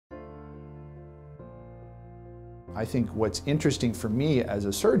I think what's interesting for me as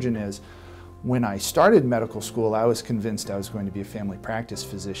a surgeon is when I started medical school, I was convinced I was going to be a family practice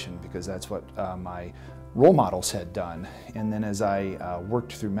physician because that's what my role models had done. And then as I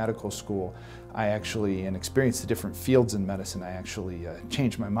worked through medical school, and experienced the different fields in medicine, I actually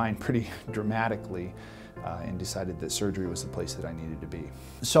changed my mind pretty dramatically and decided that surgery was the place that I needed to be.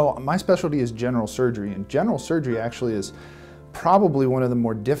 So my specialty is general surgery, and general surgery actually is probably one of the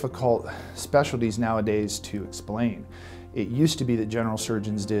more difficult specialties nowadays to explain. It used to be that general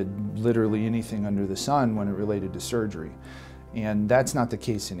surgeons did literally anything under the sun when it related to surgery. And that's not the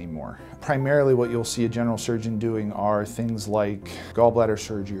case anymore. Primarily what you'll see a general surgeon doing are things like gallbladder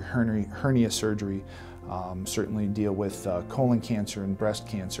surgery, hernia surgery, certainly deal with colon cancer and breast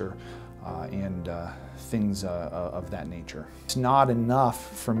cancer, and things of that nature. It's not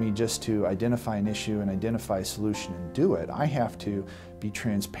enough for me just to identify an issue and identify a solution and do it. I have to be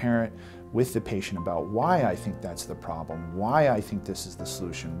transparent with the patient about why I think that's the problem, why I think this is the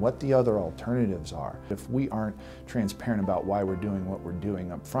solution, what the other alternatives are. If we aren't transparent about why we're doing what we're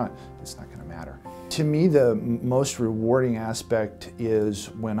doing up front, it's not going to matter. To me, the most rewarding aspect is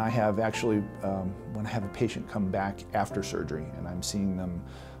when I have when I have a patient come back after surgery and I'm seeing them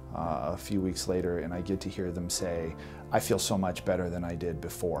a few weeks later and I get to hear them say, "I feel so much better than I did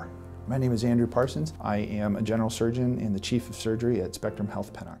before." My name is Parsons. I am a general surgeon and the chief of surgery at Spectrum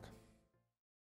Health Pennock.